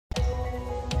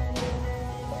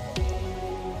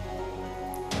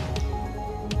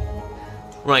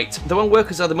Right, though our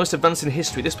workers are the most advanced in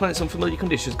history, this planet's unfamiliar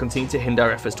conditions continue to hinder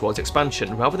our efforts towards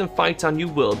expansion. Rather than fight our new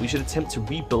world, we should attempt to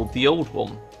rebuild the old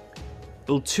one.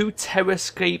 Build 2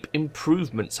 terrascape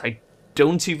improvements. I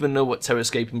don't even know what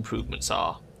terrascape improvements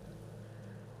are.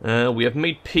 We have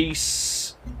made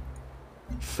peace.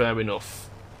 Fair enough.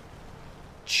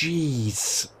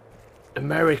 Jeez.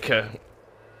 America.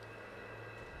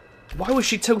 Why was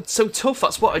she so tough?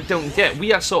 That's what I don't get.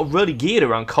 We are sort of really geared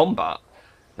around combat.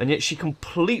 And yet she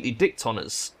completely dicked on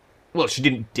us. Well, she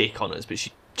didn't dick on us, but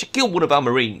she killed one of our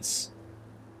marines.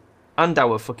 And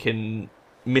our fucking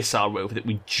missile rover that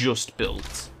we just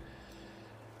built.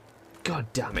 God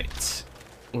damn it.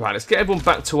 Right, let's get everyone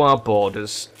back to our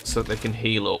borders so that they can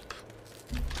heal up.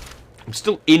 I'm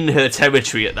still in her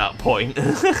territory at that point.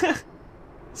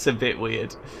 It's a bit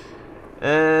weird.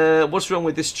 What's wrong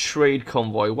with this trade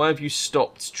convoy? Why have you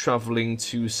stopped travelling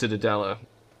to Citadella?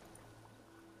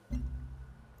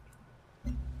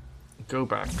 Go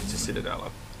back to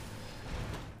Citadella.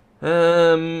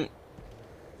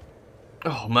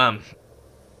 Oh man.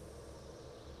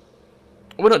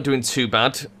 We're not doing too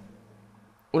bad.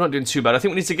 We're not doing too bad. I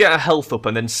think we need to get our health up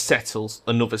and then settle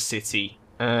another city.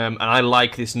 And I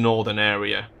like this northern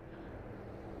area.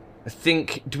 I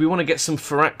think... Do we want to get some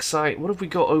Feraxite? What have we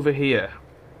got over here?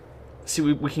 See,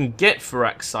 we can get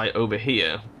Feraxite over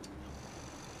here.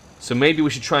 So maybe we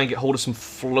should try and get hold of some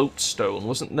floatstone.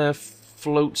 Wasn't there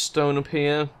floatstone up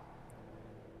here?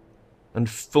 And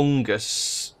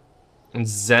fungus. And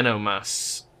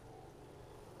xenomass.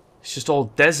 It's just all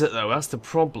desert though, that's the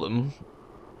problem.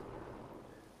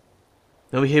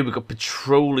 Over here we've got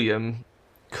petroleum,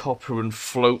 copper and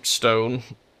floatstone.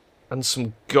 And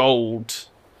some gold.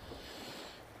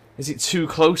 Is it too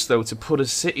close though to put a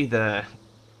city there?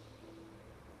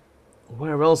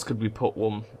 Where else could we put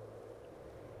one?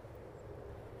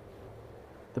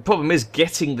 The problem is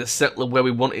getting the settler where we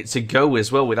want it to go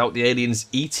as well without the aliens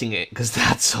eating it, because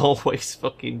that's always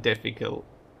fucking difficult.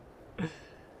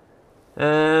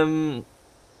 I'm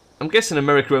guessing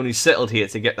America only settled here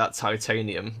to get that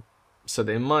titanium, so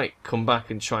they might come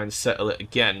back and try and settle it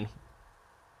again.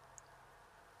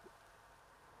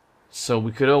 So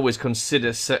we could always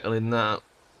consider settling that.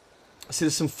 See,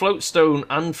 there's some floatstone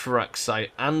and Feraxite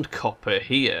and copper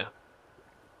here.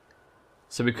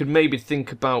 So we could maybe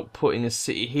think about putting a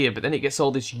city here, but then it gets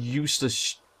all this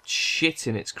useless shit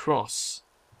in its cross.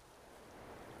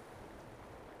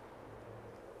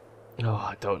 Oh,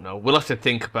 I don't know. We'll have to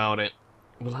think about it.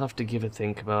 We'll have to give a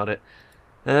think about it.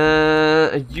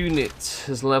 A unit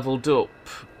has leveled up.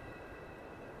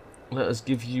 Let us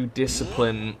give you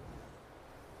discipline.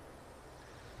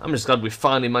 I'm just glad we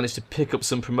finally managed to pick up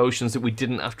some promotions that we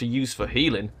didn't have to use for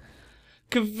healing.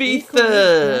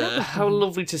 Kavitha! How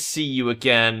lovely to see you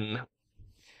again.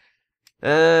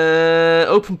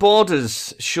 Open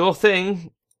borders. Sure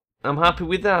thing. I'm happy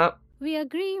with that. We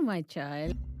agree, my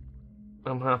child.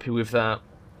 I'm happy with that.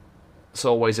 It's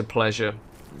always a pleasure.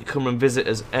 You come and visit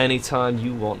us anytime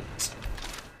you want.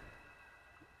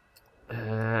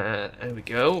 There we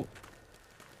go.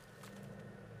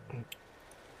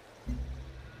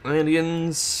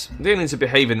 Aliens. The aliens are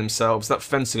behaving themselves. That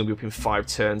fencing will be up in 5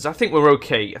 turns. I think we're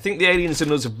okay. I think the aliens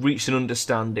and us have reached an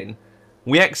understanding.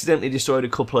 We accidentally destroyed a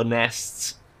couple of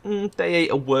nests. They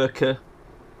ate a worker.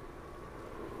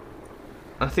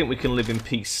 I think we can live in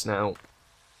peace now.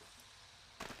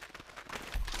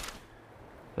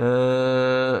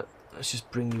 Let's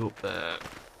just bring you up there.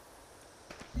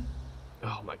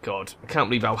 Oh my god. I can't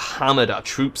believe how hammered our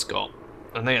troops got.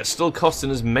 And they are still costing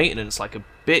us maintenance like a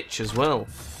bitch as well.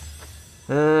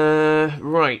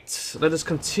 Right. Let us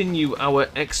continue our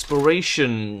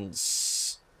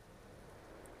explorations.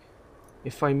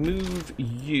 If I move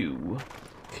you...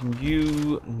 Can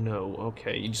you... No.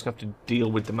 Okay, you just have to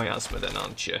deal with the miasma then,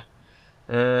 aren't you?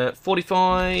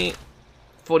 45...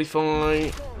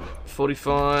 45...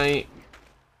 45...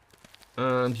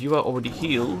 And you are already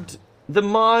healed. The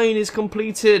mine is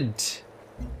completed!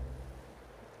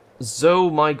 So,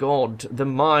 my god, the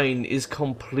mine is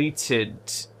completed.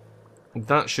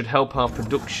 That should help our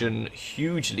production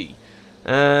hugely.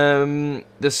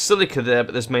 There's silica there,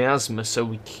 but there's miasma, so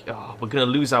we're going to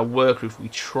lose our worker if we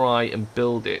try and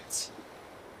build it.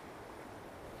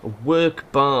 A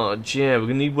work barge, yeah, we're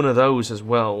going to need one of those as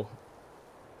well.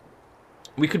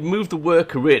 We could move the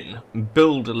worker in, and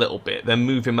build a little bit, then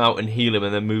move him out and heal him,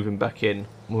 and then move him back in.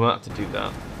 We'll have to do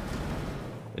that.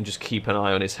 And just keep an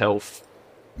eye on his health.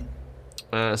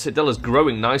 Citadella's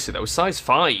growing nicely though, size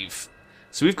 5.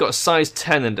 So we've got a size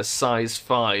 10 and a size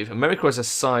 5. America has a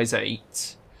size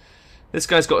 8. This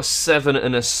guy's got a 7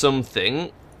 and a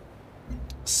something.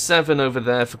 7 over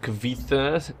there for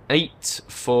Kavitha, 8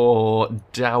 for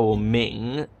Dao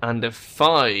Ming, and a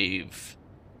 5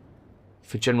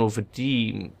 for General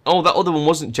Vadim. Oh, that other one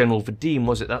wasn't General Vadim,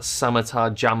 was it? That's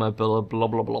Samatar Jama blah blah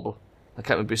blah blah blah. I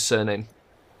can't remember his surname.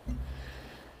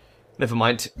 Never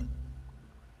mind.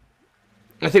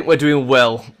 I think we're doing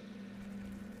well.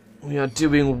 We are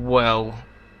doing well.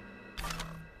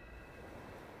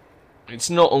 It's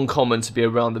not uncommon to be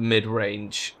around the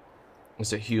mid-range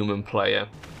as a human player.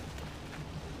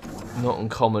 Not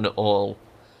uncommon at all.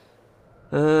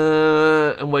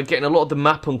 And we're getting a lot of the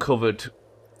map uncovered,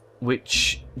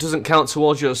 which doesn't count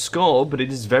towards your score, but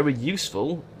it is very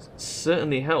useful. It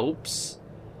certainly helps.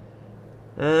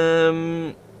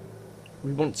 We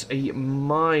want a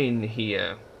mine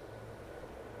here.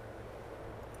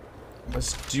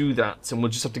 Let's do that, and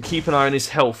we'll just have to keep an eye on his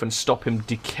health and stop him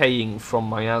decaying from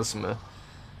miasma.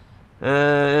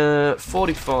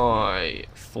 45.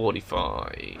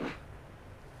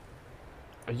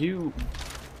 Are you...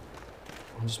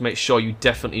 I'll just make sure you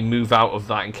definitely move out of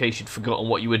that in case you'd forgotten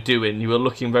what you were doing. You were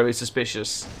looking very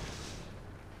suspicious.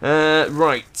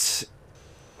 Right.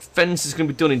 Fence is going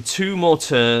to be done in 2 more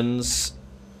turns.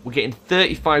 We're getting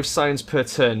 35 signs per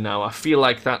turn now. I feel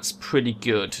like that's pretty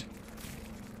good.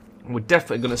 We're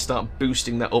definitely going to start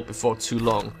boosting that up before too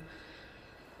long.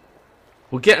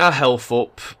 We'll get our health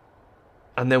up,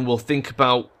 and then we'll think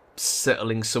about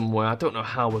settling somewhere. I don't know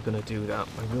how we're going to do that.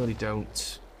 I really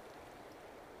don't.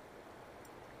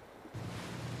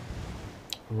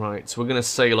 Right, so we're going to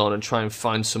sail on and try and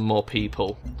find some more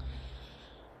people.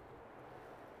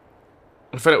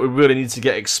 I feel like we really need to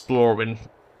get exploring.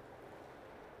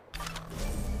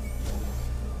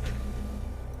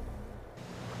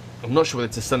 I'm not sure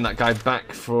whether to send that guy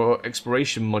back for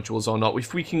exploration modules or not.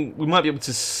 If we can, we might be able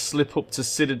to slip up to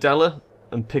Citadella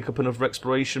and pick up another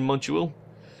exploration module.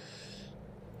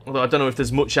 Although I don't know if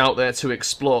there's much out there to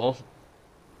explore.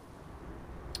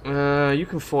 You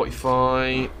can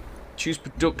fortify. Choose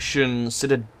production,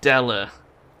 Citadella.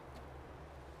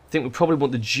 I think we probably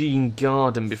want the Gene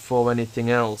Garden before anything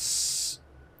else.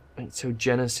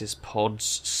 Ectogenesis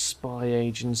pods, spy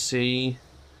agency.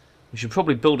 We should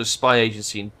probably build a spy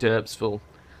agency in Derpsville.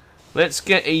 Let's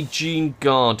get a Gene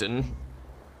Garden.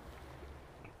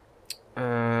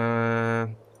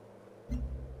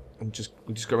 We just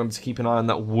got to remember to keep an eye on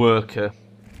that worker.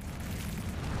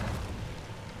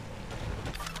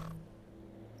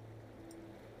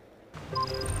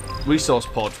 Resource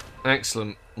pod.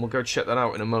 Excellent. We'll go check that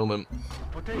out in a moment.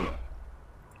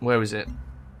 Where is it?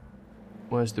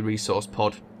 Where's the resource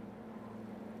pod?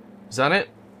 Is that it?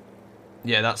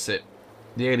 Yeah, that's it.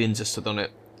 The aliens are stood on it.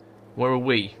 Where are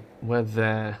we? We're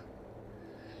there.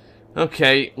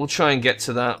 Okay, we'll try and get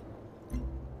to that.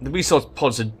 The resource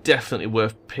pods are definitely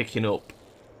worth picking up.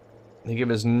 They give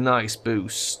us nice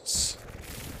boosts.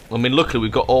 I mean, luckily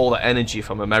we've got all that energy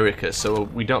from America, so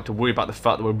we don't have to worry about the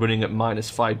fact that we're running at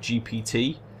 -5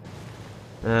 GPT.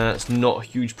 It's not a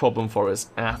huge problem for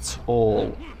us at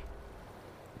all.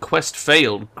 Quest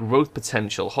failed. Growth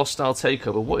potential. Hostile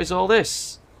takeover. What is all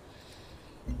this?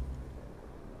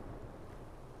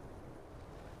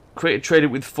 Created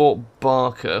traded with Fort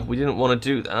Barker. We didn't want to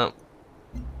do that.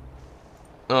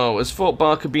 Oh, has Fort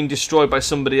Barker been destroyed by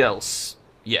somebody else?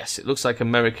 Yes, it looks like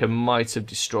America might have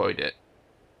destroyed it.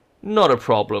 Not a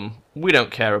problem. We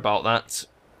don't care about that.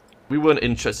 We weren't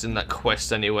interested in that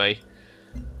quest anyway.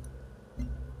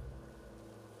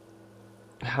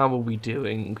 How are we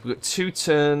doing? We've got 2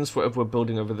 turns, whatever we're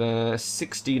building over there.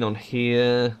 16 on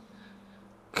here.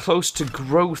 Close to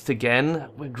growth again.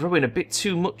 We're growing a bit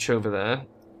too much over there.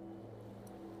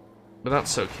 But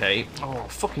that's okay. Oh,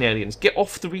 fucking aliens. Get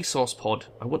off the resource pod.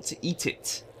 I want to eat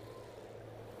it.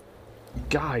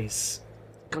 Guys.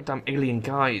 Goddamn alien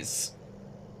guys.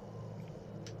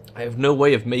 I have no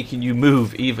way of making you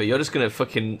move either. You're just going to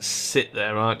fucking sit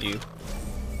there, aren't you?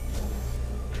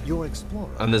 Your explorer.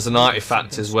 And there's an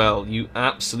artifact as well. You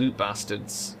absolute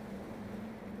bastards.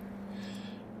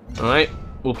 Alright.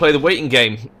 We'll play the waiting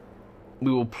game.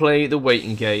 We will play the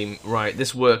waiting game. Right,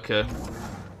 this worker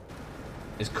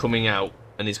is coming out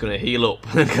and he's going to heal up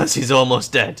because he's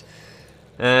almost dead.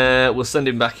 We'll send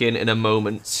him back in a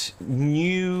moment.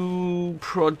 New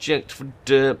project for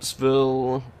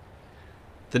Derpsville.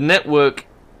 The network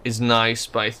is nice,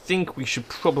 but I think we should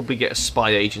probably get a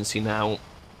spy agency now.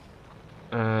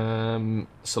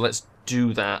 So let's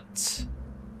do that.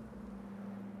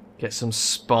 Get some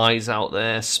spies out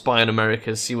there, spy on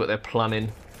America, see what they're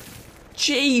planning.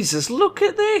 Jesus, look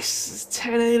at this! There's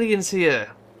 10 aliens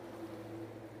here.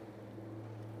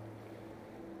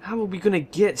 How are we going to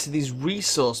get to these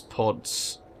resource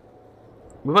pods?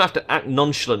 We might have to act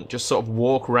nonchalant, just sort of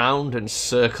walk around and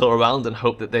circle around and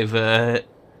hope that they've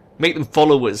make them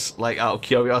follow us, like out of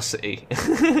curiosity,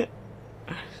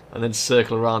 and then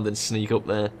circle around and sneak up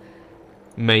there.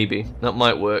 Maybe that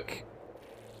might work.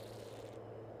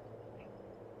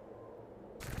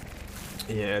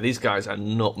 Yeah, these guys are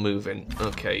not moving.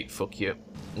 Okay, fuck you.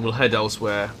 We'll head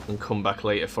elsewhere and come back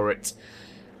later for it.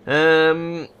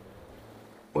 Where's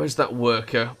that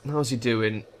worker? How's he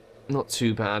doing? Not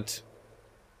too bad.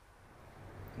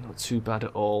 Not too bad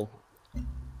at all.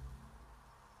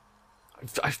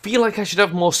 I feel like I should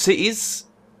have more cities.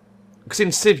 Because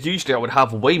in Civ, usually I would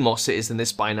have way more cities than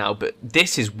this by now, but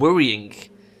this is worrying.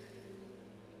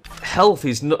 Health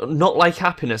is not like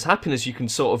happiness. Happiness you can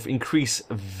sort of increase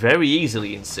very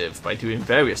easily in Civ by doing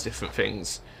various different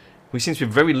things. We seem to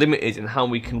be very limited in how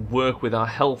we can work with our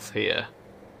health here.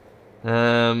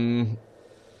 But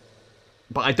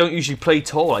I don't usually play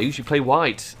tall, I usually play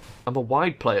wide. I'm a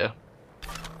wide player.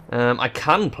 I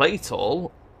can play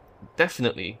tall,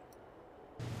 definitely.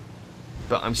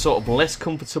 But I'm sort of less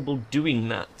comfortable doing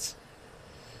that.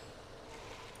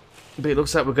 But it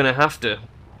looks like we're going to have to.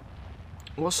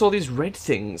 What's all these red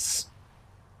things?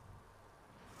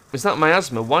 Is that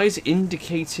miasma? Why is it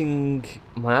indicating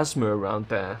miasma around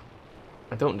there?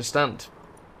 I don't understand.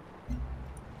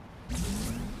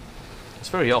 It's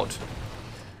very odd.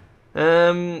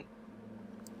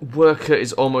 Worker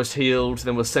is almost healed.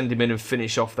 Then we'll send him in and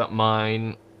finish off that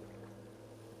mine.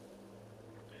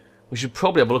 We should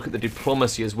probably have a look at the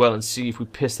diplomacy as well and see if we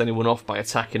pissed anyone off by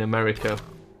attacking America.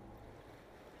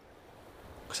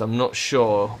 Because I'm not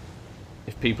sure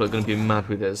if people are going to be mad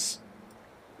with us.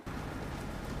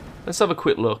 Let's have a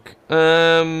quick look.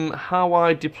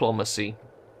 How diplomacy?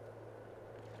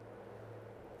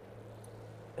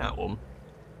 That one.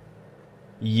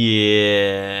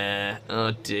 Yeah.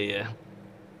 Oh dear.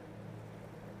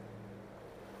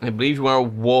 They believe you are a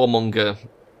warmonger.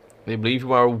 They believe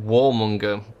you are a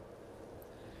warmonger.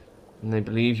 And they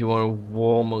believe you are a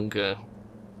warmonger.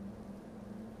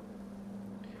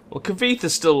 Well, Kavitha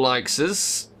still likes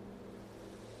us.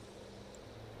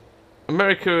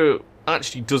 America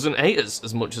actually doesn't hate us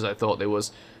as much as I thought they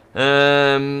was.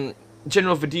 General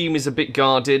Vadim is a bit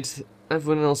guarded.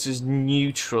 Everyone else is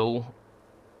neutral.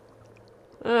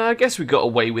 I guess we got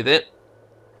away with it.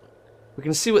 We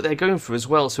can see what they're going for as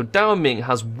well. So Dao Ming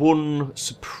has 1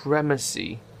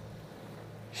 supremacy.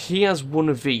 He has 1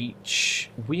 of each.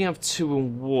 We have 2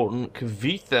 and 1.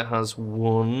 Kavitha has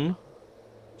 1.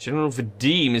 General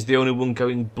Vadim is the only one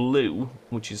going blue,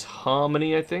 which is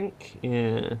Harmony, I think.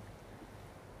 Yeah.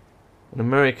 And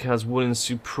America has 1 in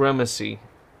supremacy.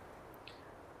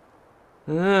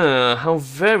 Ah, how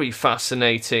very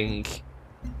fascinating.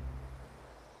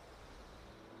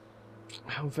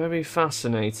 How very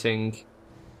fascinating.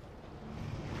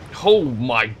 Oh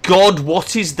my god,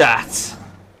 what is that?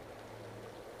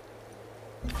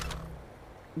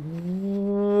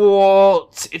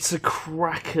 What? It's a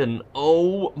Kraken.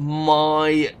 Oh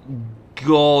my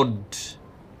god.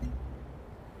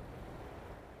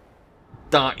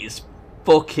 That is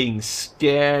fucking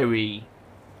scary.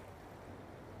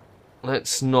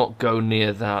 Let's not go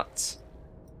near that.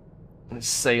 Let's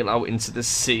sail out into the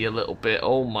sea a little bit.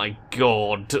 Oh my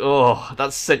god. Oh,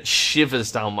 that sent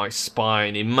shivers down my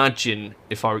spine. Imagine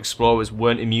if our explorers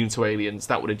weren't immune to aliens.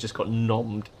 That would have just got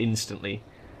nommed instantly.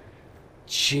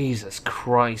 Jesus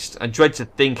Christ. I dread to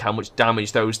think how much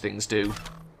damage those things do.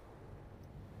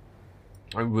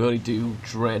 I really do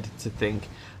dread to think.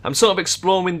 I'm sort of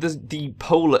exploring the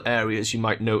polar areas, you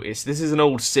might notice. This is an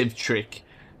old Civ trick.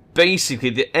 Basically,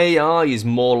 the AI is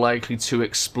more likely to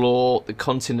explore the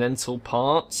continental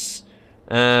parts.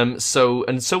 So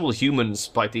will humans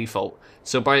by default.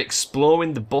 So by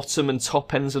exploring the bottom and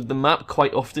top ends of the map,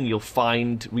 quite often you'll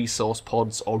find resource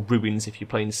pods or ruins if you're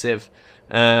playing Civ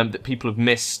that people have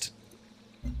missed.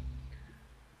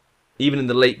 Even in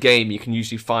the late game, you can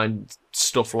usually find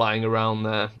stuff lying around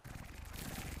there.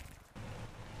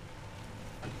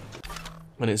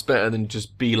 And it's better than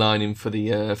just beelining for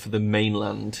the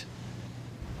mainland.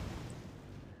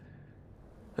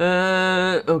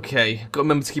 Okay, got to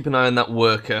remember to keep an eye on that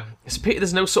worker. It's a pity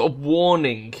there's no sort of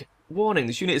warning. Warning,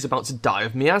 this unit is about to die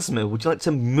of miasma. Would you like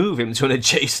to move him to an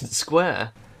adjacent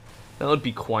square? That would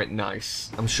be quite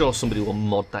nice. I'm sure somebody will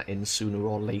mod that in sooner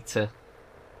or later.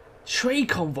 Trade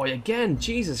convoy again!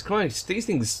 Jesus Christ, these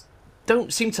things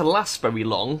don't seem to last very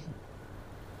long.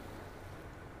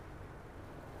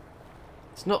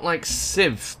 It's not like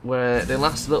Civ, where they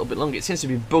last a little bit longer. It seems to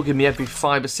be bugging me every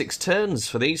 5 or 6 turns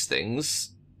for these things.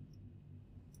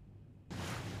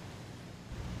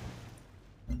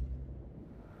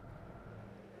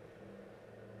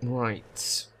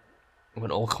 Right. It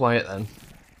went all quiet then.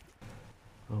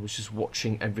 I was just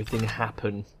watching everything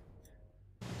happen.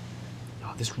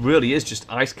 Oh, this really is just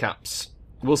ice caps.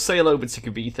 We'll sail over to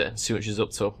Kavitha and see what she's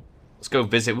up to. Let's go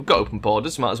visit. We've got open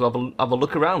borders. Might as well have a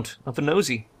look around. Have a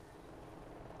nosy.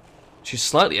 She's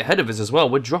slightly ahead of us as well.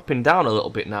 We're dropping down a little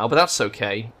bit now, but that's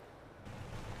okay.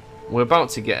 We're about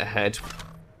to get ahead.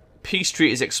 Peace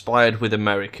treaty is expired with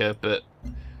America, but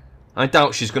I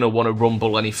doubt she's going to want to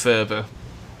rumble any further.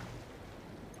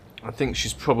 I think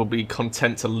she's probably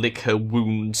content to lick her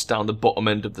wounds down the bottom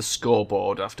end of the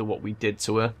scoreboard after what we did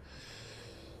to her.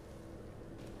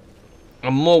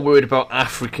 I'm more worried about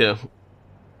Africa.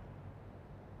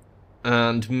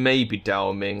 And maybe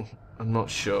Daoming. I'm not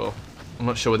sure. I'm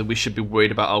not sure whether we should be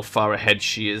worried about how far ahead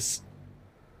she is.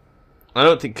 I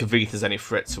don't think Kavitha's any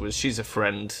threat to us. She's a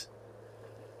friend.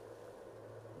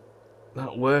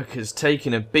 That worker's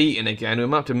taking a beating again. We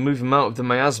might have to move him out of the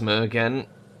miasma again.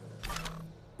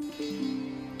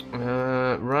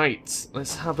 Right.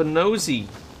 Let's have a nosy.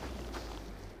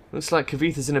 Looks like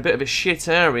Kavitha's in a bit of a shit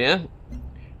area.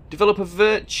 Develop a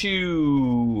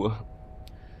virtue.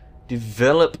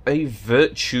 Develop a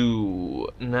virtue.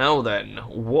 Now then,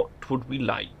 what would we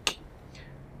like?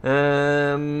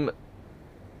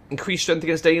 Increase strength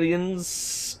against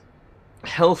aliens.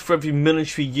 Health for every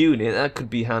military unit. That could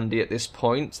be handy at this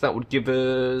point. That would give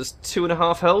us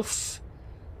 2.5 health.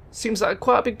 Seems like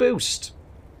quite a big boost.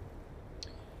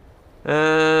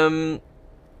 I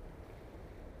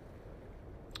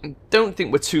don't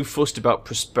think we're too fussed about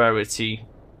prosperity.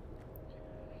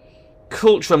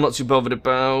 Culture I'm not too bothered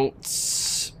about.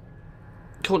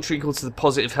 Culture equal to the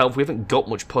positive health. We haven't got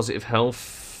much positive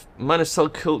health. Minus cell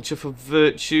culture for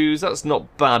virtues. That's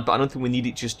not bad, but I don't think we need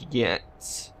it just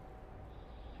yet.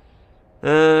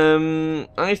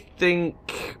 I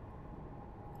think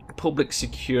public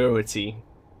security.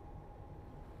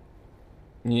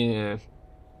 Yeah.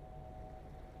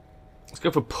 Let's go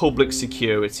for public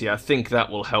security. I think that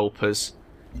will help us.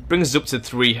 Brings us up to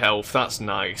 3 health. That's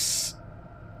nice.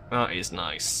 That is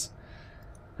nice.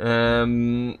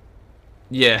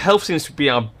 Yeah, health seems to be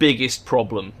our biggest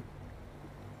problem.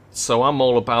 So I'm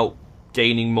all about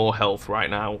gaining more health right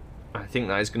now. I think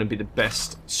that is going to be the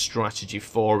best strategy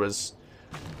for us.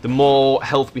 The more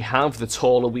health we have, the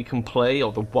taller we can play,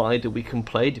 or the wider we can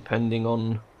play, depending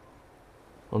on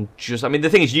just... I mean, the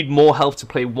thing is, you need more health to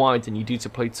play wide than you do to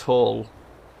play tall.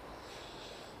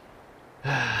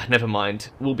 Never mind.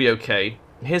 We'll be okay.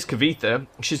 Here's Kavitha.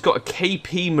 She's got a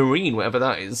KP Marine, whatever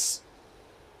that is.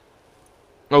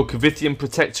 Oh, Kavithian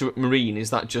Protectorate Marine. Is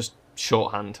that just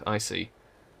shorthand? I see.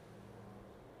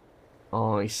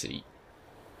 I see.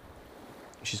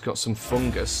 She's got some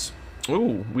fungus.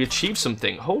 Ooh, we achieved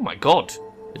something. Oh my god.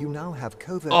 You now have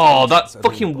covert. Oh, that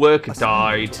fucking worker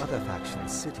died. Other faction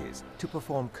cities to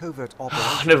perform covert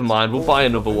operations. Never mind, we'll buy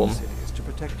another one. To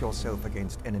protect yourself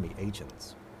against enemy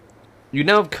agents. You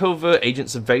now have covert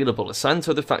agents available. Assign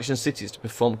to other faction cities to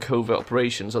perform covert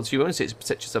operations, or to your own city to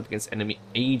protect yourself against enemy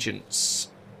agents.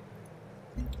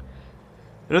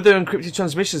 Another encrypted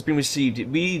transmission has been received. It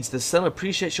reads, "The cell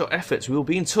appreciates your efforts. We will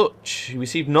be in touch." You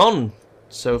received none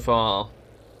so far.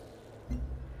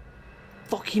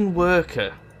 Fucking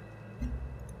worker.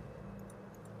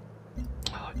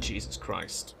 Oh, Jesus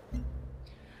Christ.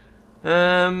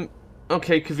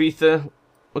 Okay, Kavitha.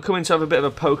 We're coming to have a bit of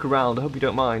a poke around. I hope you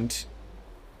don't mind.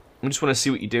 I just want to see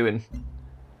what you're doing.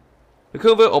 The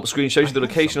covert ops screen shows you the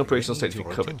location and operational state of your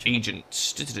covert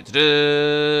agents.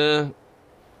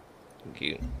 Thank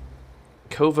you.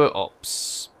 Covert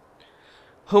ops.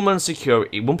 Homeland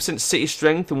security. 1% city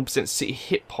strength and 1% city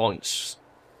hit points.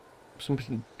 Some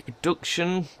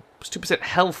production. 2%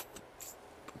 health.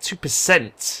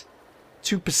 2%.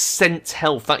 2%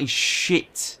 health. That is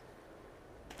shit.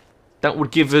 That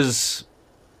would give us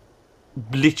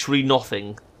literally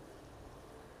nothing.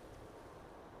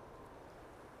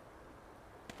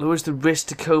 Lowers the risk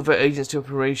to covert agents to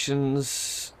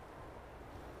operations.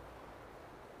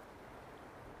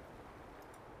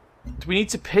 Do we need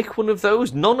to pick one of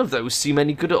those? None of those seem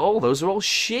any good at all. Those are all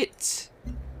shit.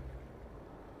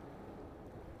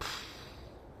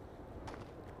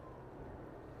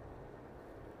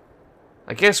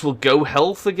 I guess we'll go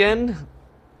health again.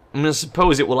 I mean, I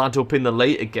suppose it will add up in the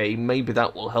later game. Maybe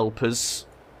that will help us.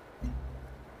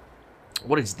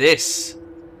 What is this?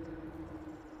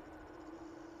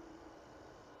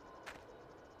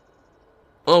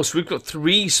 Oh, so we've got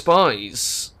 3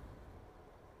 spies.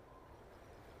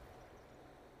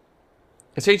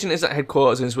 Its agent is at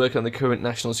headquarters and is working on the current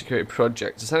national security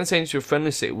project. Assigning this agent to a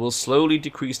friendly city will slowly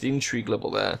decrease the intrigue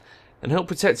level there. and help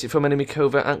protect it from enemy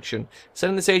covert action.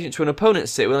 Sending this agent to an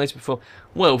opponent's city will later perform.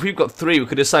 Well, if we've got 3, we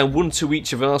could assign 1 to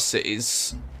each of our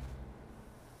cities.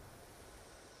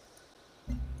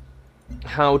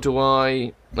 How do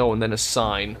I... Oh, and then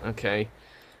assign. Okay.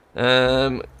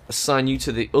 Assign you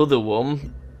to the other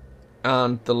one.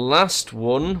 And the last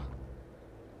one...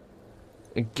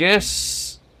 I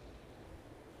guess...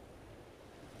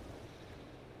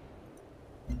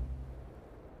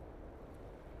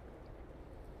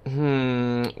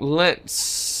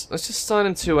 Let's just sign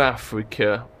him to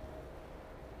Africa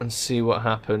and see what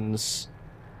happens.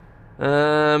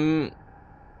 I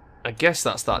guess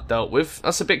that's that dealt with.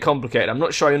 That's a bit complicated. I'm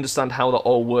not sure I understand how that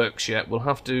all works yet. We'll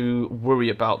have to worry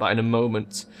about that in a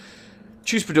moment.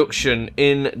 Choose production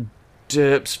in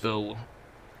Derpsville.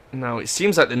 Now, it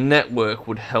seems like the network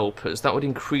would help us. That would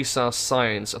increase our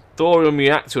science. A thorium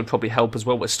reactor would probably help as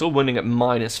well. We're still running at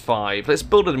 -5. Let's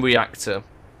build a reactor.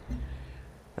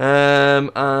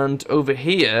 And over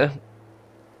here...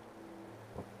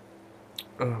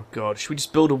 Oh, God. Should we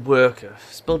just build a worker?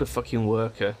 Let's build a fucking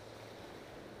worker.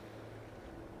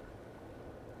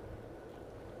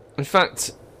 In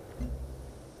fact...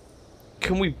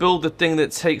 Can we build the thing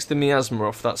that takes the miasma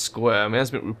off that square?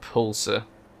 Miasmic repulsor.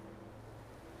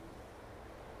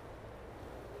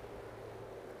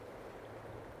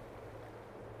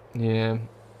 Yeah.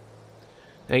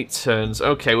 8 turns.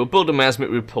 Okay, we'll build a miasmic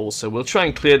repulsor. We'll try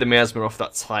and clear the miasma off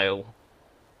that tile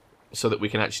so that we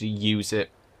can actually use it.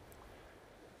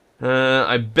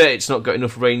 I bet it's not got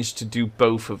enough range to do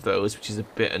both of those, which is a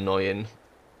bit annoying.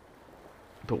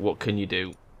 But what can you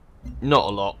do? Not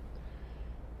a lot.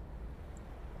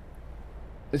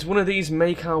 Does one of these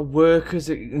make our workers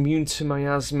immune to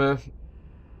miasma?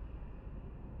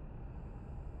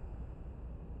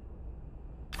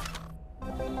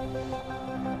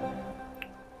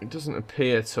 It doesn't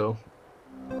appear to.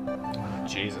 Oh,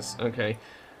 Jesus. Okay.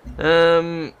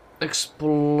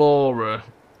 Explorer.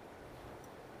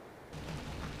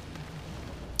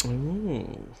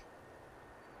 Ooh.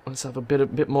 Let's have a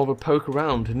bit more of a poke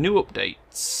around. New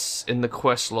updates in the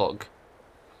quest log.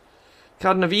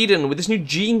 Garden of Eden. With this new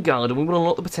gene garden, we will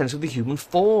unlock the potential of the human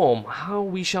form. How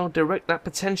we shall direct that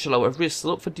potential, however, is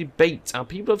still up for debate. Our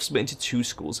people have submitted to 2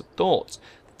 schools of thought.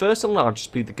 The first and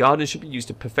largest believe the garden should be used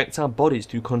to perfect our bodies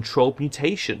through controlled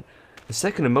mutation. The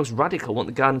second and most radical want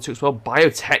the garden to explore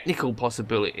biotechnical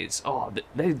possibilities. Oh,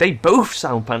 they both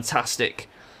sound fantastic.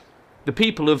 The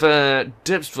people of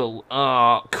Derpsville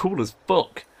are cool as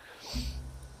fuck.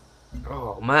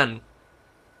 Oh, man.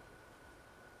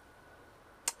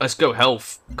 Let's go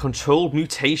health. Controlled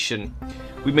mutation.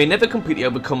 We may never completely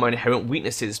overcome our inherent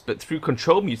weaknesses, but through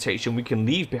controlled mutation we can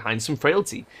leave behind some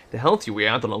frailty. The healthier we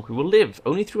are, the longer we will live.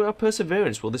 Only through our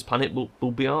perseverance will this planet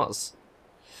will be ours.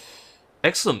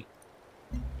 Excellent.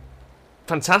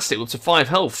 Fantastic. Up to 5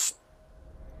 health.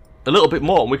 A little bit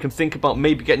more and we can think about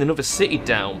maybe getting another city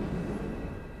down.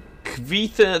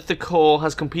 Kvitha the Core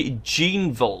has completed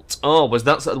Gene Vault. Oh, was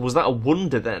that a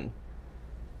wonder then?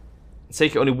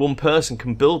 Take it, only one person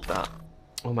can build that.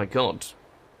 Oh my god.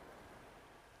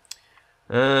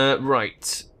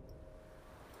 Right.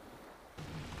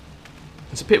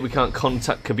 It's a pity we can't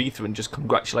contact Kavitha and just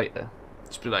congratulate her.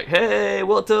 Just be like, hey,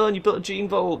 well done, you built a Gene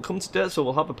Vault, come to Derpsville,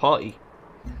 we'll have a party.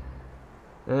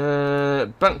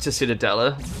 Back to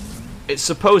Citadella. It's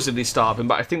supposedly starving,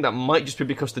 but I think that might just be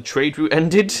because the trade route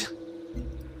ended.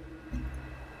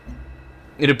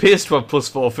 It appears to have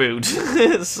 +4 food,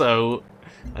 so...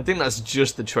 I think that's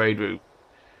just the trade route.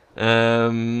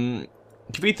 Kavitha's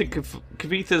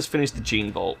finished the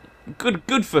Gene Vault.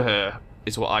 Good for her,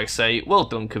 is what I say. Well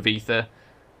done, Kavitha.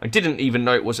 I didn't even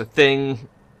know it was a thing.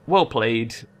 Well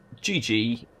played.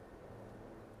 GG.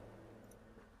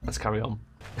 Let's carry on.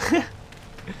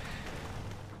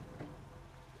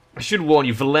 I should warn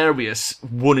you, Valerius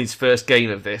won his first game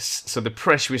of this, so the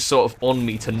pressure is sort of on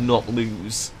me to not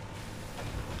lose.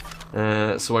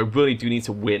 So I really do need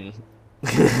to win.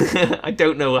 I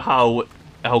don't know how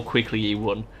quickly he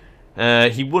won.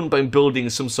 He won by building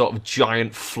some sort of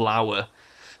giant flower.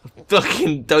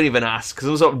 Fucking don't even ask.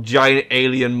 Some sort of giant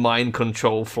alien mind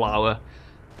control flower.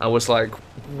 I was like,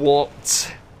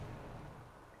 what?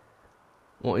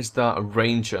 What is that? A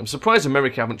ranger? I'm surprised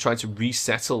America haven't tried to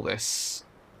resettle this.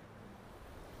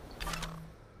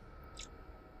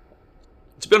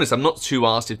 To be honest, I'm not too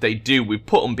arsed if they do. We've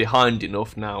put them behind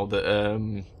enough now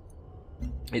that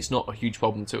it's not a huge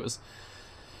problem to us.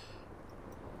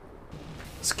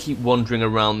 Let's keep wandering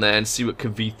around there and see what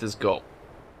Kavitha's got.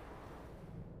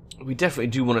 We definitely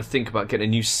do want to think about getting a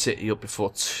new city up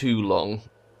before too long.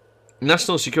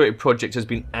 National Security Project has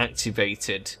been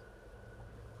activated.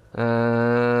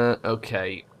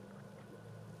 Okay.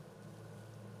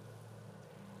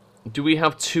 Do we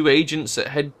have 2 agents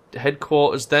at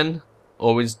headquarters then?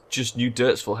 Or is just New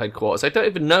Dirtsville headquarters? I don't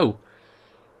even know.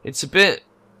 It's a bit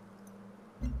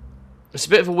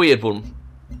of a weird one.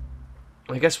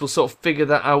 I guess we'll sort of figure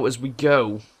that out as we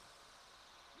go.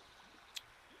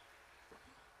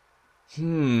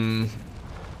 I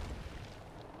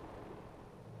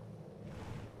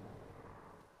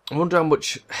wonder how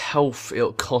much health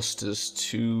it'll cost us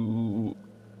to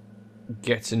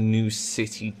get a new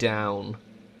city down.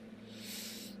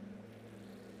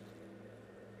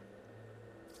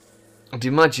 I'd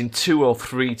imagine 2 or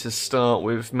 3 to start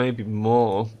with, maybe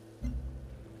more.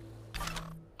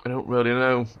 I don't really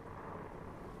know.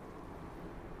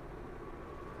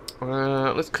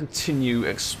 Let's continue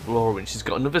exploring. She's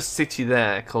got another city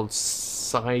there called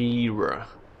Syra.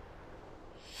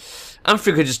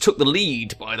 Africa just took the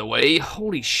lead, by the way.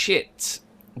 Holy shit.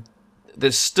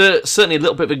 There's certainly a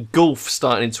little bit of a gulf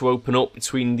starting to open up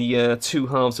between the 2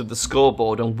 halves of the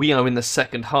scoreboard, and we are in the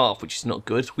second half, which is not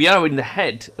good. We are in the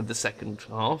head of the second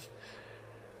half,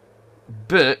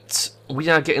 but we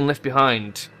are getting left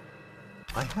behind.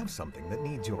 I have something that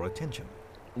needs your attention.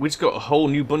 We just got a whole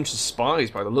new bunch of spies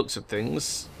by the looks of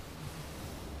things.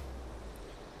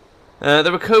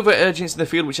 There are covert agents in the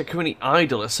field which are currently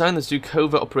idle. Assign them to do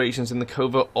covert operations in the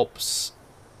covert ops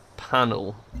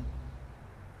panel.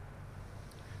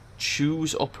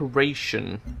 Choose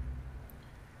operation.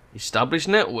 Establish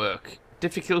network.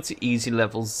 Difficulty easy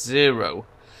level 0.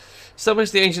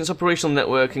 Establish the agent's operational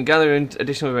network and gather in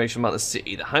additional information about the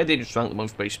city. The higher the agent's rank, the more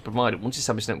information provided. Once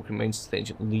established network remains, the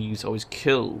agent leaves or is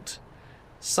killed.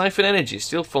 Siphon energy,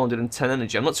 still 410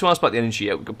 energy. I'm not too asked about the energy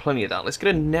yet, we've got plenty of that. Let's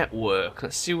get a network.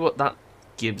 Let's see what that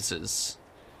gives us.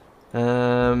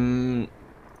 Okay.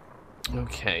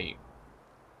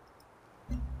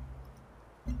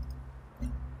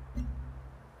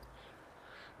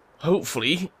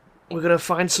 Hopefully, we're going to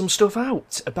find some stuff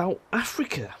out about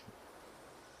Africa.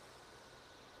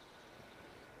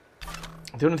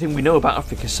 The only thing we know about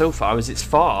Africa so far is it's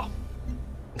far.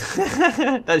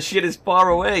 That shit is far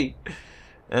away.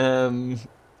 Yeah.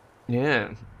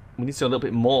 We need to know a little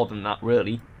bit more than that,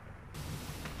 really.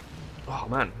 Oh,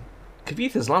 man.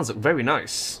 Kavitha's lands look very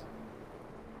nice.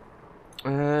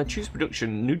 Choose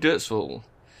production. New Dirtsville.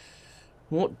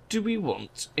 What do we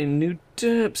want in New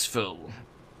Dirtsville?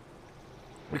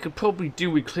 We could probably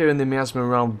do with clearing the miasma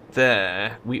around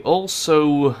there. We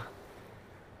also...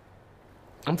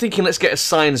 I'm thinking let's get a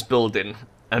science building,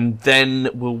 and then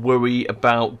we'll worry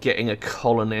about getting a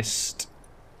colonist.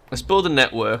 Let's build a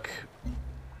network,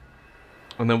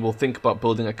 and then we'll think about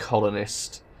building a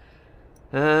colonist.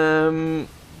 Man,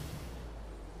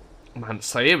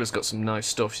 Syra's got some nice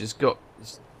stuff. She's got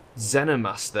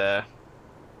xenomass there.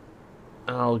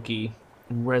 Algae,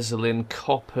 resin,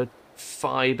 copper,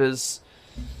 fibres.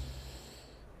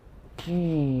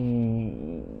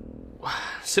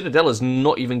 Citadella's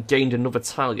not even gained another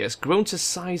tile yet. It's grown to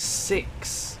size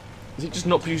 6. Is it just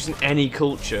not producing any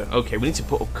culture? Okay, we need to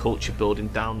put a culture building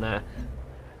down there.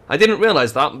 I didn't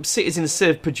realise that. Cities in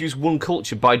Civ produce 1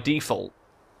 culture by default.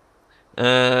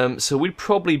 So we'd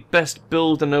probably best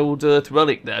build an old Earth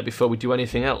relic there before we do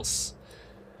anything else.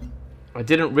 I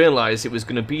didn't realise it was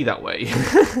going to be that way.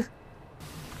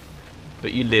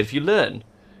 But you live, you learn.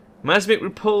 Miasmic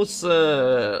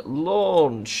Repulsor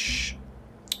launch.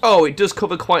 Oh, it does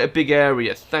cover quite a big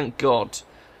area, thank God.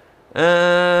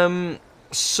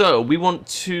 So we want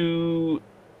to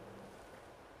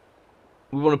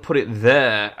put it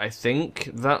there, I think.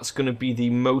 That's going to be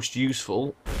the most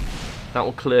useful. That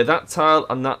will clear that tile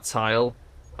and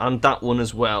that one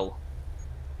as well.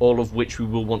 All of which we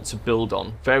will want to build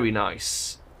on. Very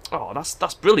nice. Oh,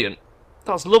 that's brilliant.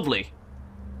 That's lovely.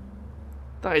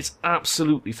 That is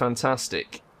absolutely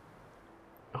fantastic.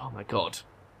 Oh my God.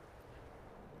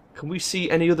 Can we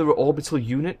see any other orbital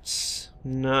units?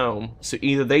 No. So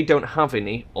either they don't have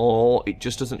any, or it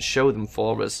just doesn't show them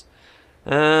for us.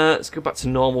 Let's go back to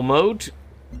normal mode.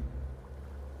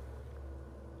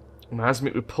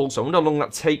 Miasmic Repulsor. I wonder how long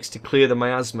that takes to clear the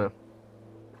miasma.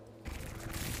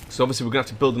 So obviously we're going to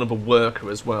have to build another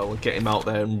worker as well and get him out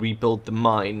there and rebuild the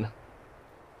mine.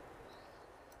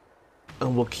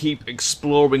 And we'll keep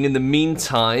exploring in the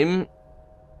meantime.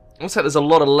 Looks like there's a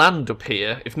lot of land up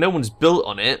here. If no one's built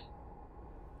on it...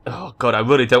 Oh God, I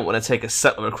really don't want to take a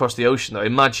settler across the ocean though.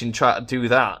 Imagine trying to do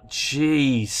that.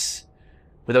 Jeez.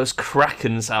 With those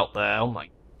Krakens out there. Oh my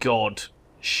God.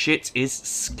 Shit is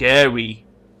scary.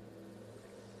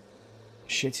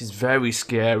 Shit is very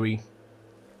scary.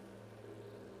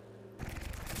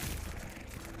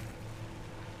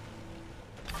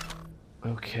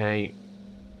 Okay.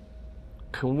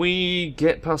 Can we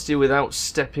get past here without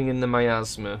stepping in the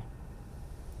miasma?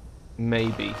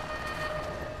 Maybe.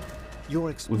 Your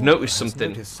We've explorer noticed has something.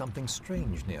 noticed something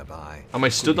strange nearby. Am I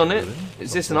stood on it?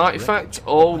 Is this an artifact?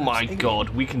 Oh my god,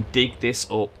 we can dig this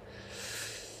up.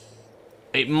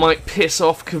 It might piss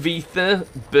off Kavitha,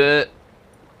 but,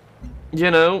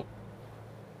 you know,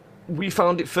 we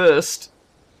found it first.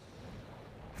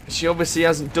 She obviously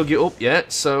hasn't dug it up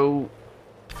yet, so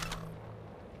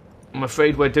I'm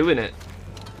afraid we're doing it.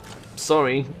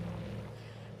 Sorry.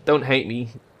 Don't hate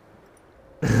me.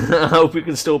 I hope we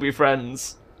can still be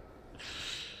friends.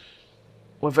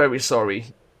 We're very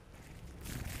sorry.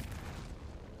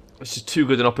 It's just too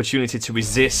good an opportunity to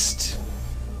resist.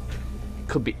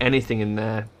 Could be anything in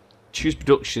there. Choose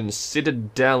production,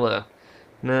 Citadella.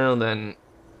 Now then,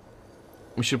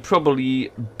 we should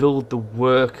probably build the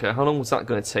worker. How long was that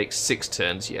going to take? 6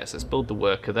 turns. Yes, let's build the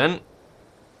worker then.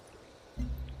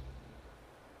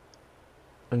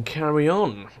 And carry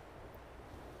on.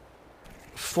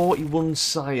 41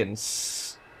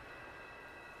 science.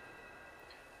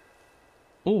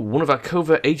 Oh, one of our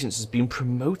covert agents has been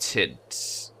promoted.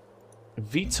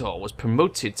 Vitor was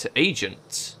promoted to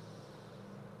agent.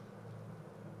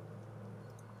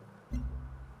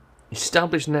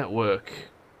 Established network,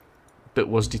 but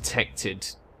was detected.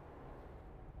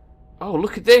 Oh,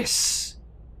 look at this!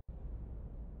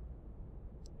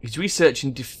 He's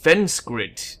researching defense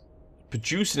grid,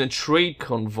 producing a trade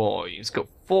convoy. He's got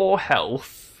 4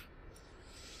 health.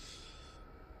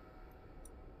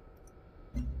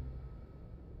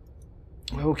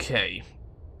 Okay.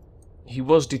 He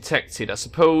was detected. I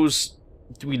suppose,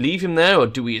 do we leave him there, or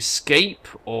do we escape,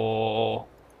 or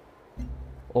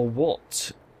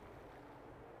what?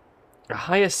 A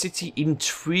higher city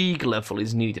intrigue level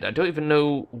is needed. I don't even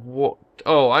know what...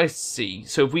 Oh, I see.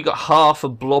 So if we got half a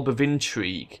blob of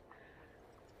intrigue,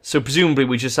 so presumably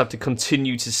we just have to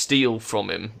continue to steal from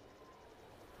him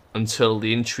until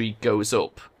the intrigue goes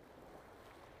up.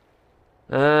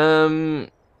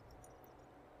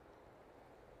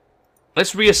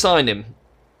 Let's reassign him.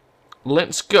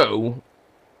 Let's go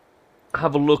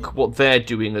have a look what they're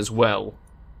doing as well.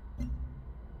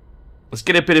 Let's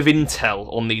get a bit of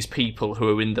intel on these people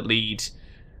who are in the lead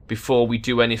before we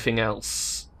do anything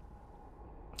else.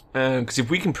 Because if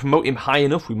we can promote him high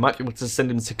enough, we might be able to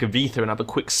send him to Kavitha and have a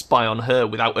quick spy on her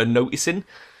without her noticing.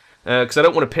 Because I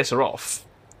don't want to piss her off.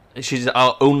 She's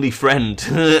our only friend.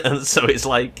 And so it's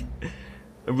like,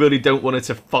 I really don't want her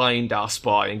to find our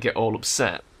spy and get all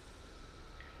upset.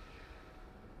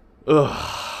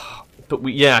 Ugh. But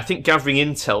yeah, I think gathering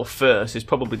intel first is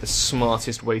probably the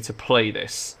smartest way to play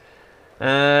this.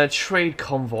 Trade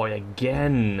convoy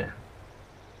again.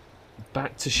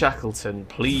 Back to Shackleton,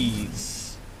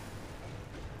 please.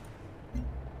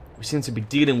 We seem to be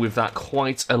dealing with that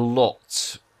quite a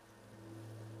lot.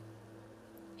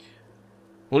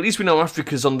 Well, at least we know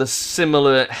Africa's on the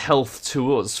similar health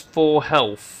to us. 4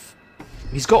 health.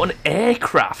 He's got an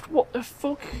aircraft. What the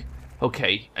fuck?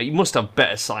 Okay, he must have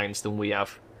better science than we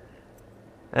have.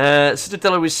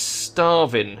 Citadella is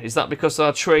starving. Is that because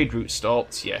our trade route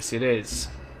stopped? Yes, it is.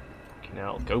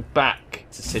 Now go back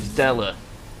to Citadella.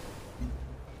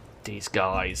 These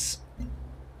guys.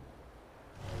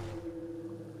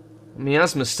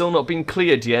 Miasma's still not been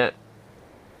cleared yet.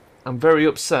 I'm very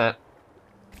upset.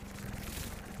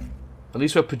 At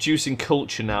least we're producing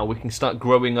culture now. We can start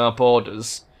growing our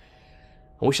borders.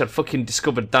 I wish I'd fucking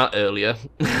discovered that earlier.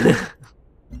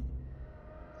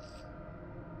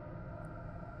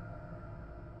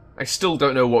 I still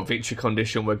don't know what victory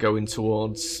condition we're going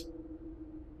towards.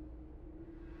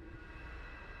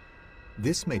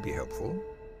 This may be helpful.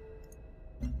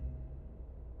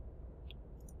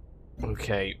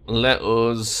 Okay, let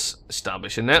us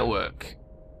establish a network.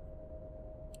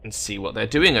 And see what they're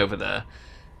doing over there.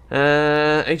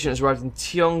 Agent has arrived in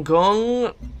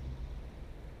Tiangong.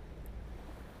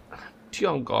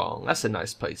 Tiangong, that's a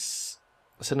nice place.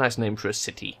 That's a nice name for a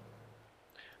city.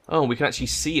 Oh, we can actually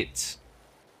see it.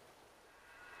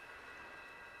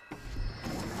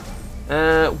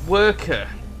 Worker.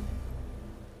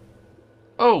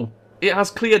 Oh, it has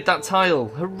cleared that tile.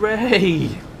 Hooray!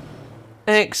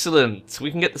 Excellent.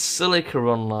 We can get the silica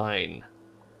online.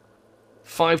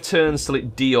 5 turns till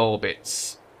it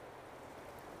deorbits.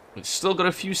 It's still got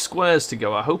a few squares to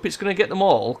go. I hope it's going to get them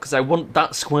all, because I want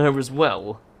that square as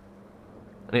well.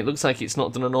 And it looks like it's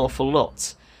not done an awful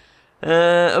lot.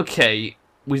 Okay,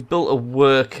 we've built a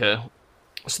worker.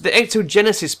 So the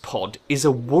ectogenesis pod is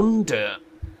a wonder.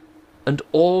 And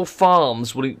all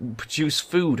farms will produce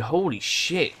food. Holy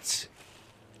shit.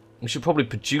 We should probably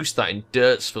produce that in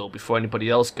Dirtsville before anybody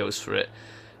else goes for it.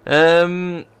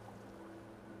 Let's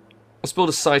build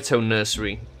a cyto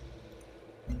nursery.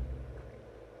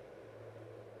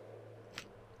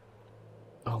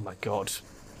 my god.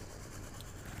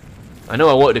 I know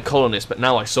I wanted a colonist, but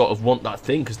now I sort of want that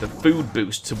thing, because the food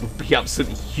boost would be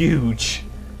absolutely huge.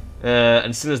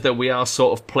 And since as though we are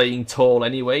sort of playing tall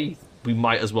anyway, we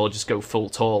might as well just go full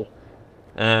tall.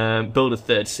 Build a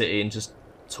third city and just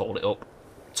tall it up.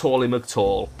 Tally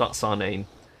McTall, that's our name.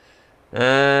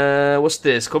 What's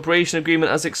this? Cooperation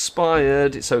agreement has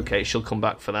expired. It's okay, she'll come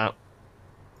back for that.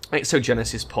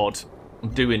 Exogenesis pod. I'm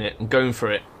doing it, I'm going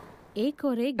for it. Hey,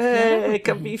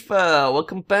 Kavifa,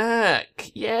 welcome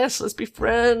back. Yes, let's be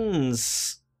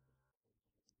friends.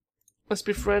 Let's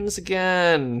be friends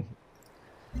again.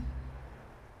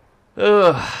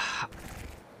 Ugh.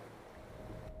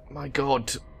 My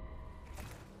god.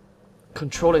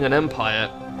 Controlling an empire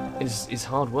is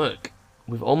hard work.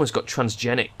 We've almost got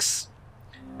transgenics.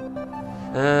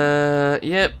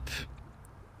 Yep.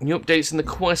 New updates in the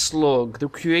quest log. The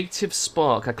creative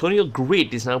spark. Our colonial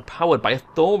grid is now powered by a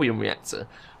thorium reactor.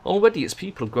 Already its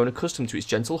people have grown accustomed to its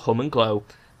gentle hum and glow.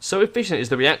 So efficient is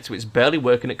the reactor it's barely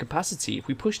working at capacity. If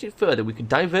we pushed it further, we could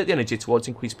divert the energy towards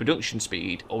increased production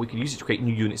speed, or we could use it to create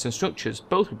new units and structures.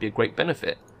 Both would be a great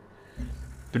benefit.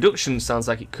 Production sounds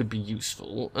like it could be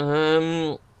useful.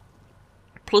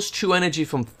 Plus true energy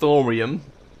from thorium.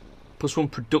 Plus 1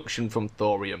 production from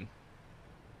thorium.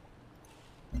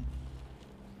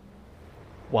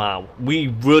 Wow, we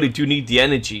really do need the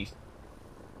energy.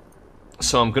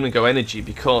 So I'm going to go energy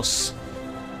because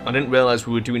I didn't realise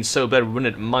we were doing so bad. We're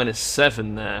running at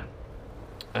 -7 there.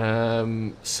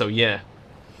 So yeah.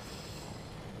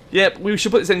 Yep, we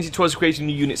should put this energy towards creating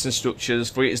new units and structures,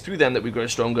 for it is through them that we grow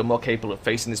stronger and more capable of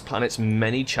facing this planet's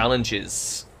many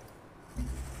challenges.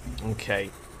 Okay.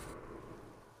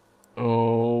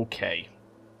 Okay.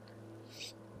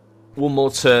 One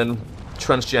more turn.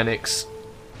 Transgenics.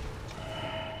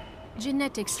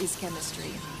 Genetics is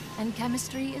chemistry, and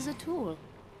chemistry is a tool.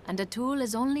 And a tool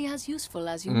is only as useful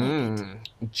as you make it.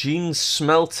 Gene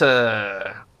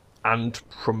Smelter and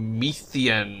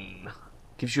Promethean.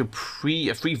 Gives you a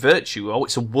free virtue. Oh,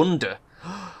 it's a wonder.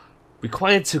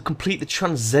 Required to complete the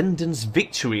Transcendence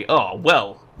Victory. Oh,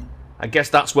 well. I guess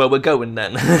that's where we're going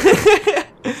then.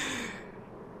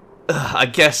 I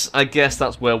guess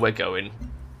that's where we're going.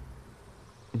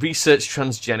 Research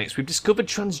transgenics. We've discovered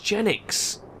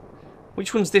transgenics.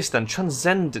 Which one's this then?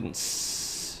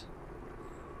 Transcendence.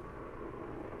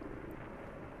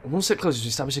 One step closer to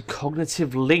establish a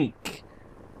cognitive link.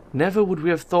 Never would we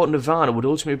have thought Nirvana would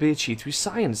ultimately be achieved through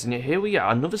science, and yet here we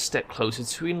are, another step closer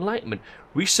to enlightenment.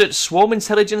 Research swarm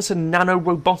intelligence and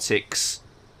nanorobotics.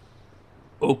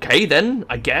 Okay then,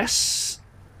 I guess.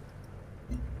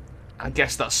 I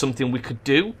guess that's something we could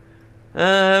do.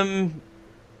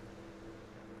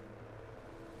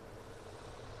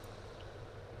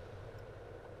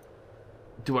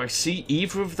 Do I see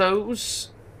either of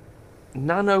those?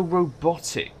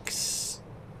 Nanorobotics.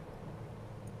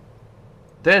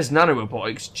 There's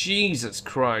nanorobotics. Jesus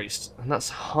Christ. And that's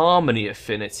harmony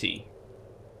affinity.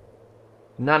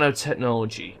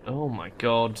 Nanotechnology. Oh my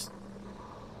god.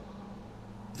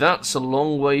 That's a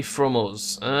long way from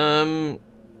us.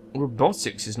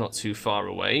 Robotics is not too far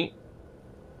away.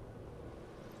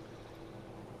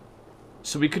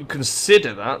 So we could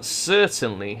consider that,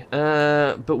 certainly.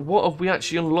 But what have we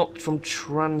actually unlocked from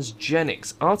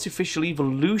transgenics? Artificial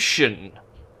evolution.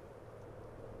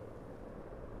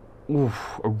 Ooh,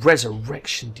 a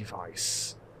resurrection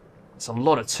device. It's a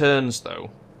lot of turns,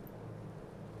 though.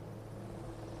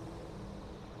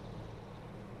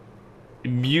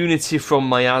 Immunity from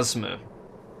miasma.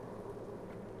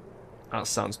 That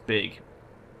sounds big.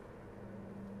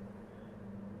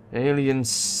 Alien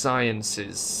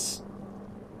sciences.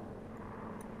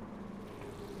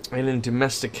 Alien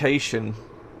domestication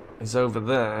is over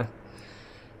there.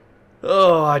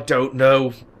 Oh, I don't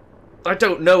know. I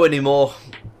don't know anymore.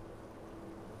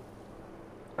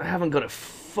 I haven't got a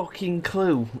fucking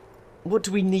clue. What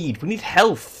do we need? We need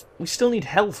health. We still need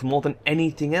health more than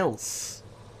anything else.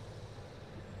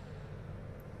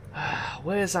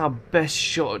 Where's our best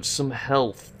shot at some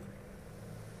health?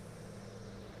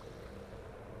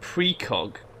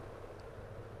 Precog.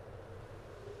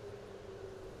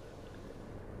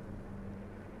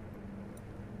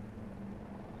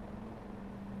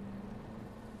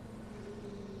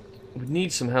 We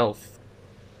need some health.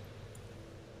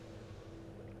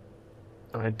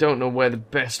 I don't know where the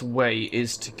best way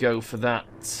is to go for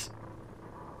that.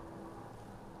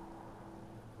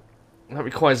 That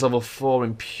requires level 4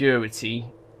 impurity.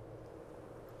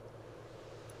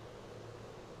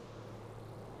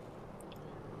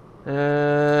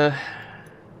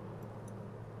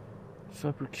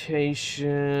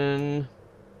 Fabrication.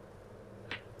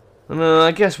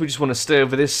 I guess we just want to stay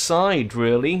over this side,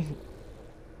 really.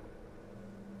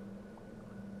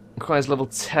 requires level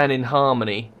 10 in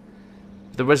harmony.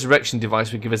 The resurrection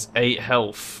device would give us 8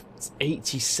 health. It's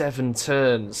 87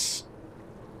 turns.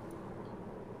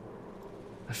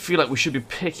 I feel like we should be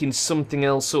picking something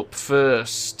else up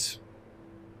first.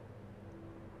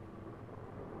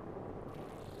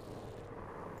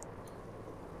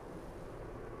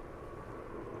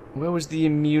 Where was the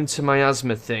immune to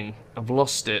miasma thing? I've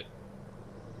lost it.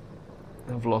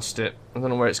 I've lost it. I don't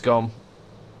know where it's gone.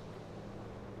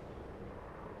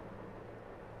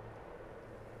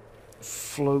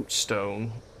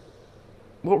 Floatstone.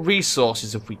 What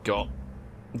resources have we got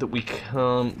that we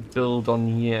can't build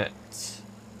on yet?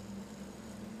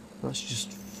 That's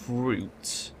just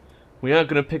fruit. We are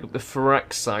going to pick up the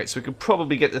Feraxite, so we could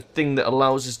probably get the thing that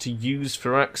allows us to use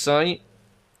Feraxite.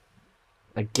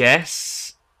 I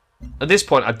guess. At this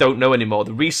point, I don't know anymore.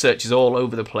 The research is all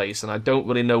over the place, and I don't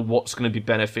really know what's going to be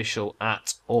beneficial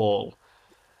at all.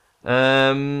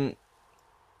 How...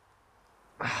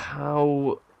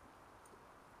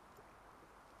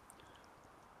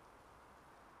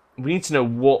 We need to know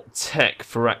what tech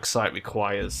Feraxite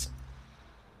requires.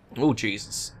 Oh,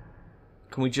 Jesus.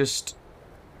 Can we just...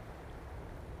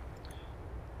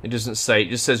 It doesn't say. It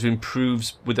just says it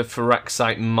improves with a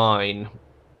Feraxite mine.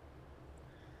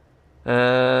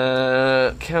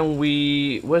 Can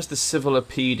we... Where's the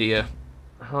Civilopedia?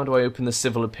 How do I open the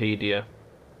Civilopedia?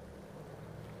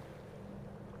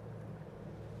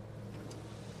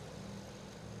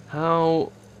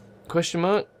 How... Question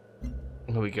mark?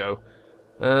 There we go.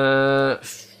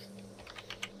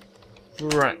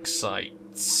 Feraxite.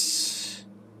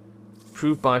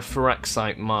 Approved by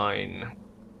Feraxite mine.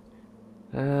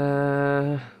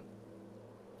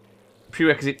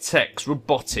 Prerequisite techs.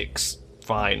 Robotics.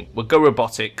 Fine. We'll go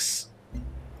robotics.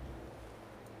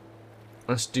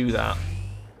 Let's do that.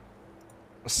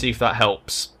 Let's see if that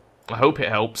helps. I hope it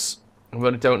helps. I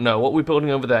really don't know. What are we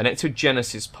building over there? Next to a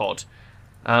Genesis pod.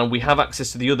 And we have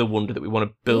access to the other wonder that we want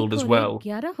to build as well.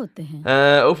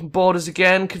 Open borders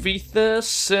again, Kavitha.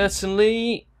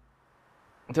 Certainly.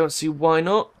 I don't see why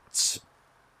not.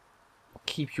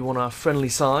 Keep you on our friendly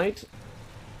side.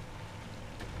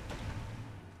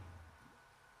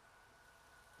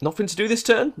 Nothing to do this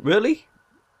turn? Really?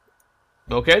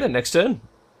 Okay then, next turn.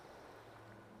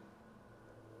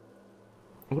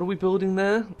 What are we building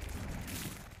there?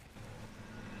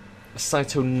 A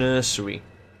Cyto Nursery.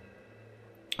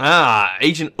 Ah,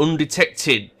 Agent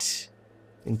Undetected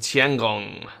in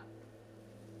Tiangong.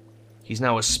 He's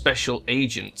now a special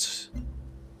agent.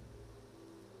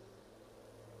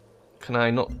 Can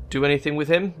I not do anything with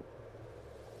him?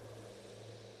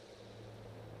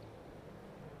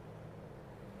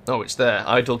 Oh, it's there.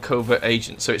 Idle covert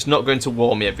agent. So it's not going to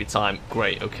warn me every time.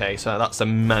 Great, okay. So that's a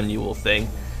manual thing.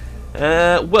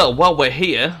 Well, while we're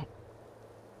here,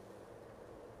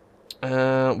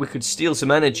 we could steal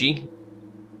some energy,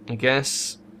 I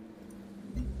guess.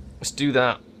 Let's do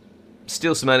that.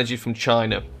 Steal some energy from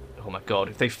China. Oh my god,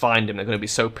 if they find him, they're going to be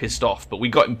so pissed off. But we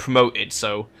got him promoted,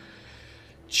 so...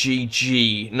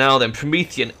 GG. Now then,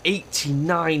 Promethean,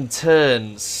 89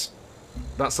 turns.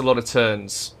 That's a lot of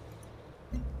turns.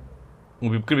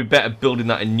 We're going to be better building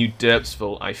that in New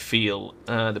Derpsville, I feel.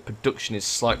 The production is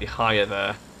slightly higher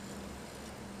there.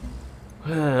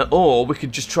 Or we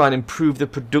could just try and improve the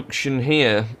production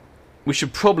here. We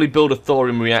should probably build a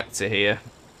thorium reactor here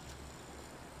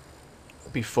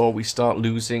before we start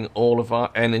losing all of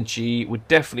our energy. We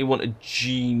definitely want a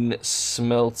gene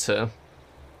smelter.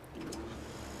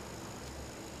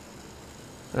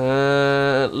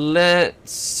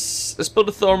 Let's build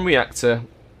a thorium reactor,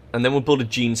 and then we'll build a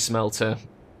gene smelter.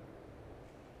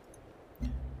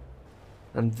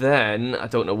 And then, I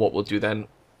don't know what we'll do then.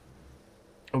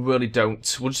 I really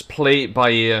don't. We'll just play it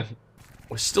by ear.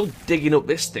 We're still digging up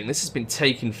this thing. This has been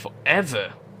taking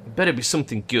forever. It better be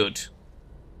something good.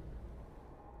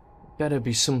 Better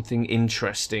be something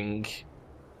interesting.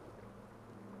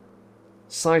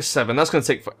 Size 7. That's going to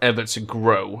take forever to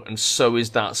grow, and so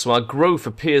is that. So our growth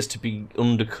appears to be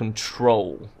under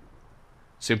control.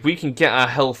 So if we can get our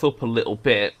health up a little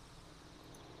bit,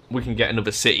 we can get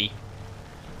another city.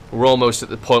 We're almost at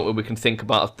the point where we can think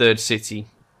about a third city.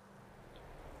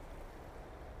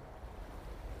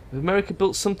 Has America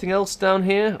built something else down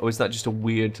here? Or is that just a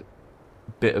weird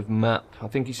bit of map? I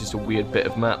think it's just a weird bit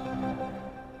of map.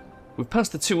 We've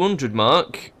passed the 200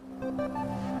 mark.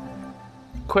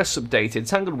 Quests updated.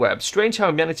 Tangled Web. Strange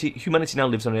how humanity now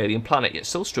lives on an alien planet, yet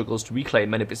still struggles to reclaim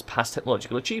many of its past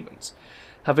technological achievements.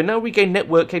 Having now regained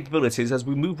network capabilities, as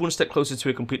we move one step closer to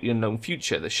a completely unknown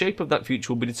future, the shape of that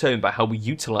future will be determined by how we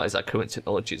utilize our current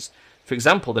technologies. For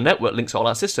example, the network links all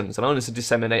our systems, allowing us to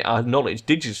disseminate our knowledge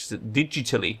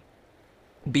digitally.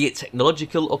 be it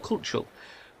technological or cultural.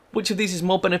 Which of these is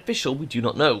more beneficial, we do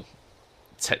not know.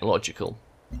 Technological.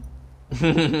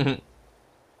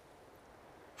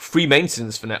 Free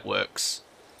maintenance for networks.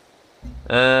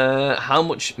 How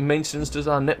much maintenance does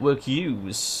our network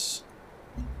use?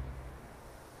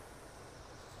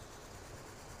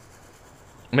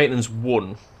 Maintenance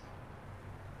 1.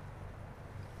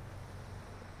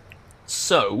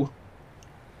 So,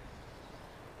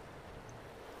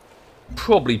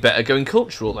 probably better going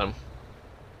cultural then.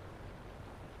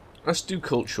 Let's do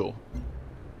cultural.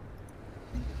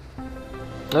 I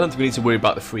don't think we need to worry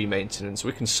about the free maintenance.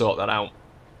 We can sort that out.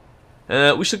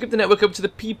 We shall give the network up to the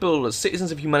people, as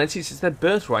citizens of humanity. It's their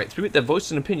birthright. Through it, their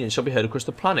voices and opinions shall be heard across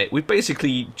the planet. We've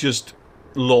basically just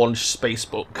launched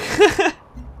Spacebook.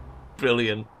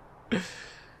 Brilliant.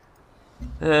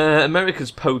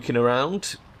 America's poking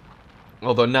around.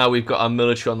 Although now we've got our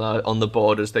military on the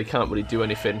borders, they can't really do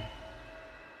anything.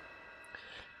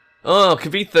 Oh,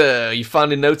 Kavitha, you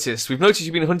finally noticed. We've noticed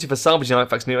you've been hunting for salvaging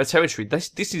artifacts near our territory.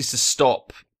 This needs to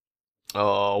stop.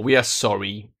 Oh, we are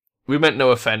sorry. We meant no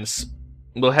offence.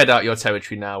 We'll head out your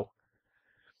territory now.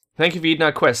 Thank you for heeding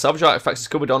our quest. Salvage artifacts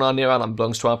discovered on our near island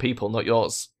belongs to our people, not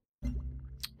yours.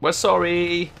 We're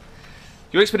sorry.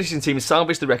 Your expedition team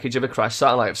salvaged the wreckage of a crashed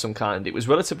satellite of some kind. It was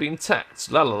relatively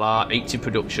intact. La la la, 80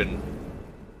 production.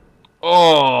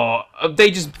 Oh, they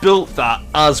just built that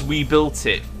as we built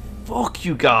it. Fuck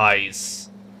you guys.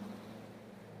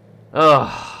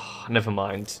 Oh, never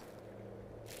mind.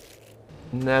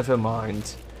 Never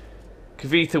mind.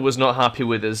 Kavitha was not happy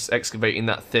with us excavating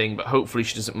that thing, but hopefully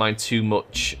she doesn't mind too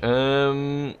much.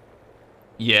 Yeah,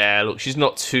 look, she's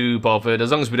not too bothered.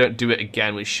 As long as we don't do it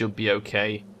again, we should be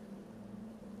okay.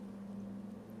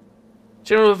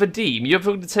 General Vadim, you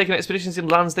ever taken expeditions in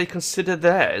lands they consider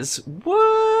theirs?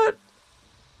 What?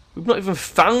 We've not even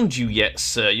found you yet,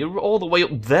 sir. You're all the way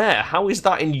up there. How is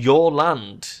that in your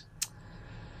land?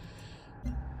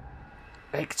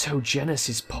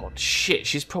 Ectogenesis pod. Shit,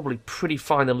 she's probably pretty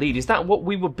far in the lead. Is that what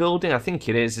we were building? I think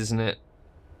it is, isn't it?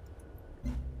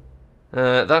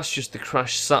 That's just the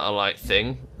crashed satellite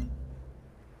thing.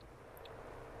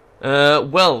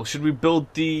 Well, should we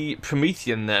build the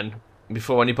Promethean then?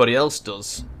 Before anybody else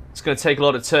does. It's going to take a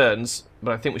lot of turns,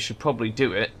 but I think we should probably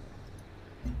do it.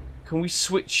 Can we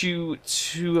switch you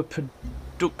to a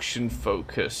production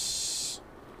focus?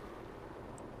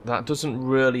 That doesn't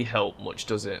really help much,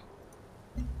 does it?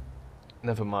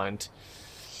 Never mind.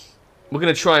 We're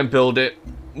going to try and build it.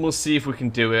 We'll see if we can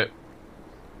do it.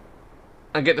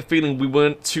 I get the feeling we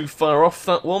weren't too far off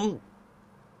that one.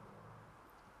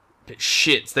 But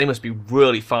shit, they must be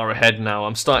really far ahead now.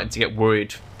 I'm starting to get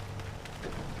worried.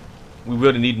 We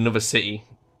really need another city.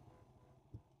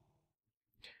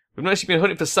 We've actually been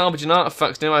hunting for salvaging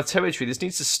artifacts near our territory. This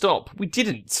needs to stop. We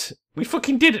didn't. We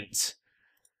fucking didn't.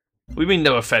 We mean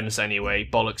no offence anyway.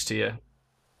 Bollocks to you.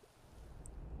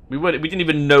 We didn't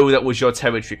even know that was your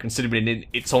territory, considering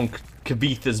it's on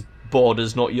Kavitha's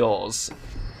borders, not yours.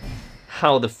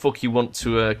 How the fuck you want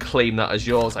to claim that as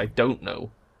yours, I don't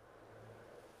know.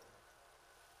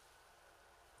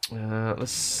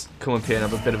 Let's come up here and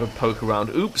have a bit of a poke around.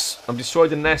 Oops, I've destroyed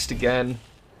the nest again.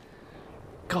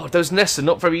 God, those nests are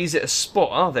not very easy to spot,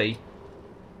 are they?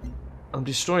 I'm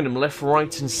destroying them left,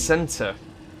 right, and centre.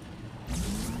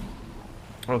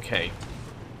 Okay.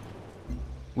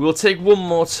 We'll take one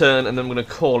more turn, and then I'm going to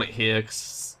call it here,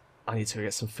 because I need to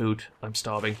get some food. I'm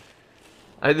starving.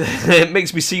 It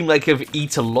makes me seem like I've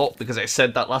eaten a lot, because I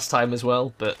said that last time as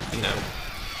well, but, you know.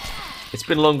 It's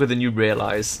been longer than you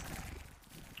realise.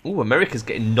 Ooh, America's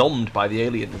getting nommed by the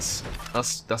aliens.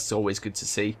 That's always good to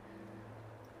see.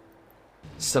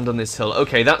 Stand on this hill.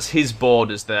 Okay, that's his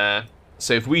borders there.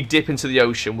 So if we dip into the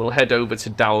ocean, we'll head over to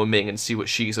Dao Ming and see what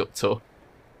she's up to.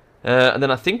 And then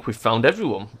I think we've found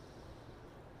everyone.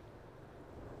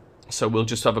 So we'll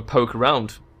just have a poke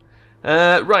around.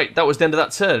 Right, that was the end of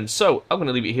that turn. So I'm going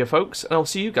to leave it here, folks, and I'll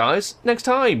see you guys next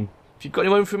time. If you've got any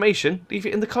more information, leave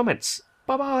it in the comments.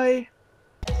 Bye-bye.